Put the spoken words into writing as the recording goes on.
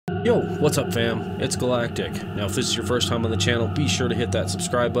Yo, what's up fam? It's Galactic. Now if this is your first time on the channel, be sure to hit that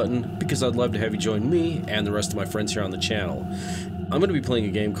subscribe button because I'd love to have you join me and the rest of my friends here on the channel. I'm going to be playing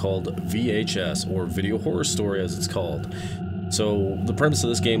a game called V.H.S, or Video Horror Story as it's called. So the premise of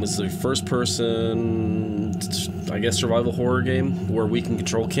this game is a first person, I guess, survival horror game where we can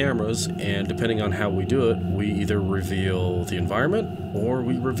control cameras, and depending on how we do it, we either reveal the environment or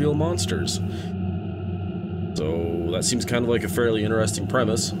we reveal monsters. So that seems kind of like a fairly interesting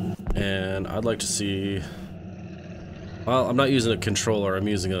premise, and I'd like to see... Well, I'm not using a controller, I'm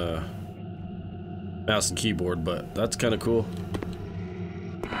using a mouse and keyboard, but that's kind of cool.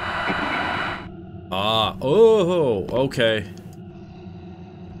 Oh, okay.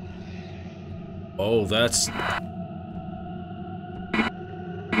 Oh, that's...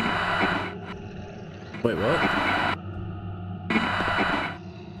 Wait, what?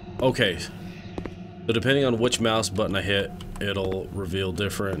 Okay. So depending on which mouse button I hit, it'll reveal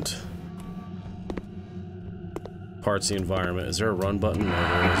different parts of the environment. Is there a run button? No,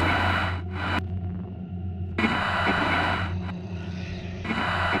 there isn't.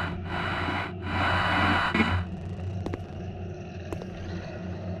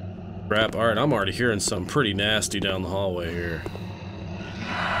 Crap, alright, I'm already hearing something pretty nasty down the hallway here.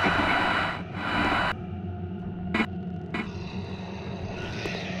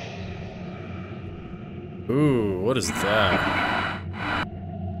 Ooh, what is that?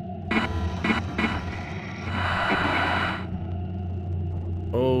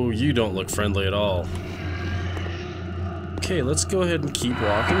 Oh, you don't look friendly at all. Okay, let's go ahead and keep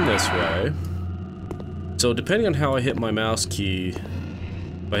walking this way. So depending on how I hit my mouse key,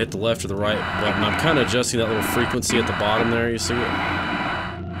 if I hit the left or the right button, I'm kind of adjusting that little frequency at the bottom there, you see it?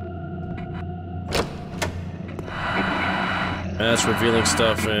 And that's revealing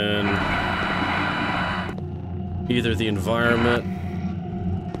stuff in either the environment...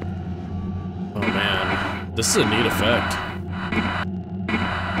 Oh man, this is a neat effect.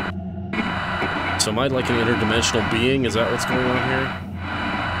 So am I like an interdimensional being? Is that what's going on here?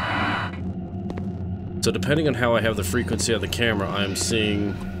 So depending on how I have the frequency of the camera, I'm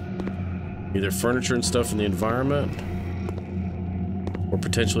seeing either furniture and stuff in the environment, or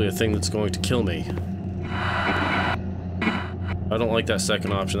potentially a thing that's going to kill me. I don't like that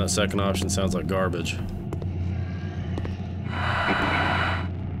second option. That second option sounds like garbage.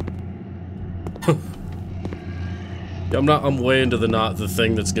 I'm way into the not the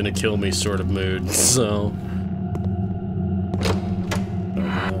thing that's gonna kill me sort of mood, so...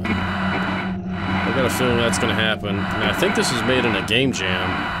 I got a feeling that's gonna happen. And I think this was made in a game jam,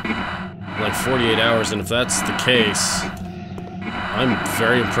 like 48 hours, and if that's the case, I'm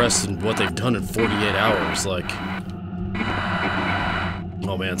very impressed in what they've done in 48 hours, like...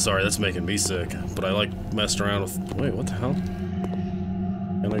 Oh man, sorry, that's making me sick, but I like messing around with... Wait, what the hell?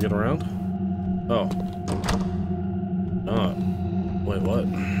 Can I get around? Oh. Oh. Wait, what?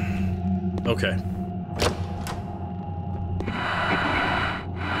 Okay.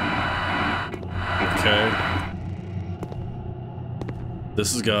 Okay.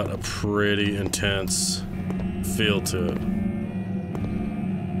 This has got a pretty intense feel to it.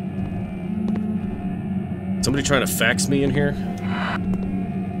 Somebody trying to fax me in here?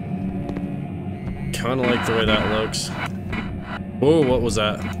 Kinda like the way that looks. Whoa, what was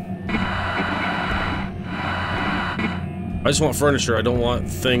that? I just want furniture, I don't want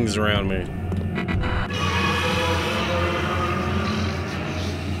things around me.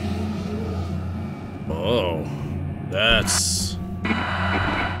 Oh, that's...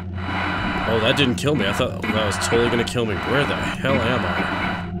 Oh, that didn't kill me. I thought that was totally gonna kill me. Where the hell am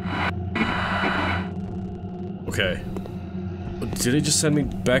I? Okay. Did he just send me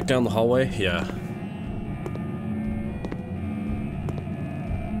back down the hallway? Yeah.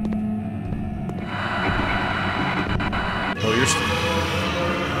 Oh, you're...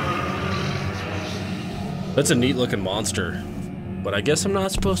 That's a neat looking monster. But I guess I'm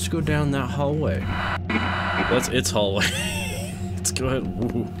not supposed to go down that hallway. That's its hallway. Let's go ahead.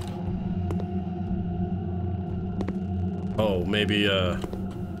 Woo. Oh, maybe I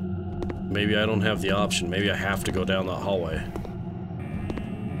don't have the option. Maybe I have to go down that hallway.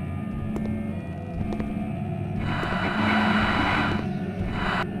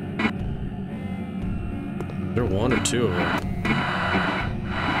 There are one or two of them.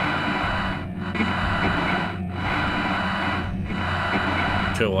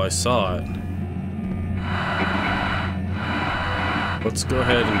 Okay, well I saw it. Let's go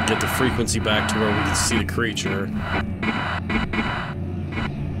ahead and get the frequency back to where we can see the creature.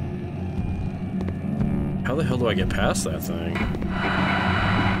 How the hell do I get past that thing?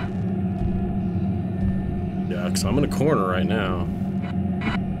 Yeah, because I'm in a corner right now.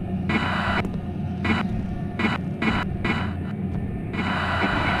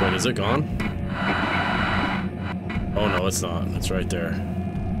 Is it gone? Oh no, it's not. It's right there.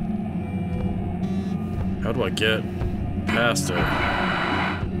 How do I get past it?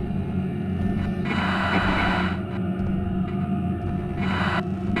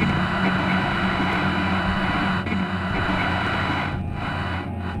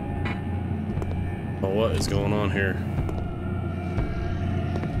 Oh, what is going on here?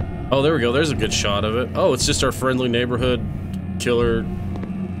 Oh, there we go. There's a good shot of it. Oh, it's just our friendly neighborhood killer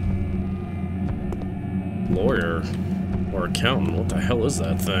lawyer or accountant. What the hell is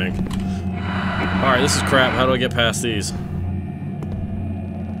that thing? Alright, this is crap. How do I get past these?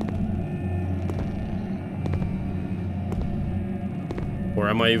 Or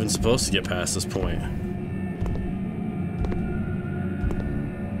am I even supposed to get past this point?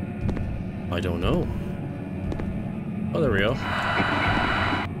 I don't know. Oh, there we go.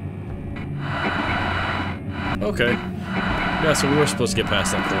 Okay. Yeah, so we were supposed to get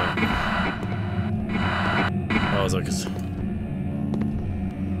past that point. I was like,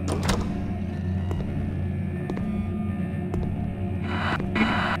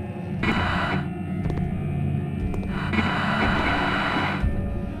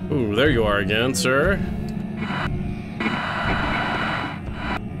 ooh, there you are again, sir.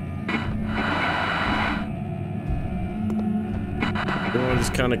 If you want to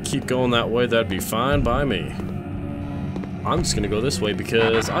just kind of keep going that way, that'd be fine by me. I'm just gonna go this way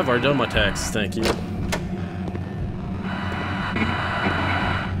because I've already done my taxes, thank you.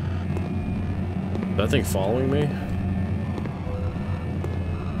 Is that thing following me?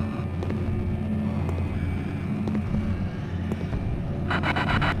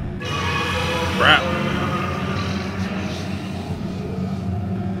 Crap.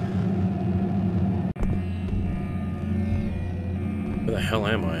 Where the hell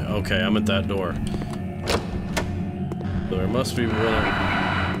am I? Okay, I'm at that door. So there must be one.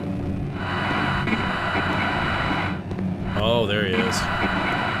 Oh, there he is.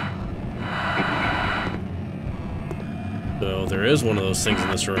 So there is one of those things in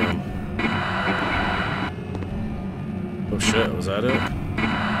this room. Oh shit, was that it?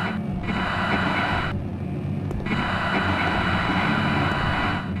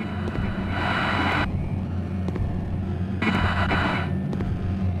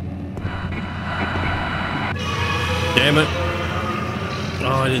 Damn it.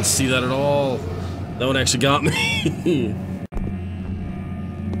 Oh, I didn't see that at all. That one actually got me.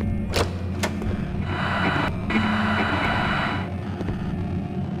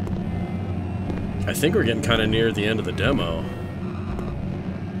 I think we're getting kind of near the end of the demo.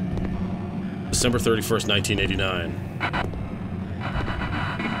 December 31st, 1989.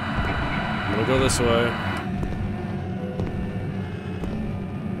 I'm gonna go this way.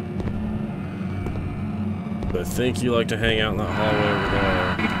 I think you like to hang out in that hallway over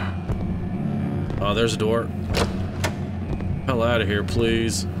there. Oh, there's a door. Hell out of here,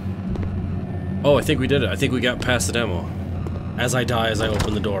 please. Oh, I think we did it. I think we got past the demo. As I die, as I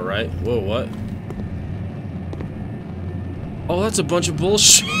open the door, right? Whoa, what? Oh, that's a bunch of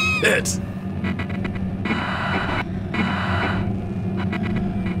bullshit.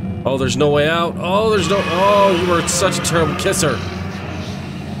 Oh, there's no way out. Oh, there's no... Oh, you were such a terrible kisser.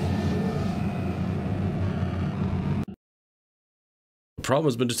 The problem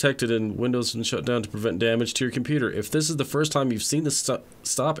has been detected in Windows and shut down to prevent damage to your computer. If this is the first time you've seen the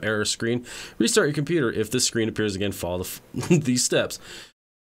stop error screen, restart your computer. If this screen appears again, follow these steps.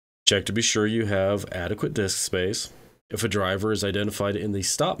 Check to be sure you have adequate disk space. If a driver is identified in the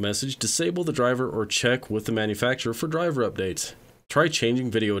stop message, disable the driver or check with the manufacturer for driver updates. Try changing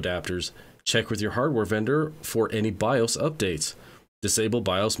video adapters. Check with your hardware vendor for any BIOS updates. Disable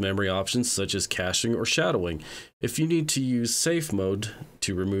BIOS memory options such as caching or shadowing. If you need to use safe mode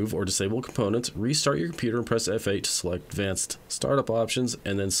to remove or disable components, restart your computer and press F8 to select advanced startup options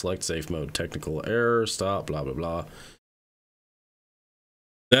and then select safe mode. Technical error, stop, blah, blah, blah.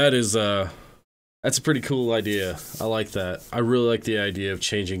 That is, that's a pretty cool idea. I like that. I really like the idea of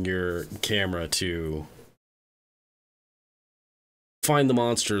changing your camera to find the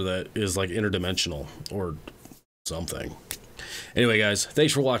monster that is like interdimensional or something. Anyway, guys,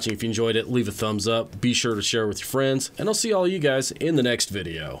 thanks for watching. If you enjoyed it, leave a thumbs up. Be sure to share with your friends, and I'll see all you guys in the next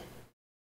video.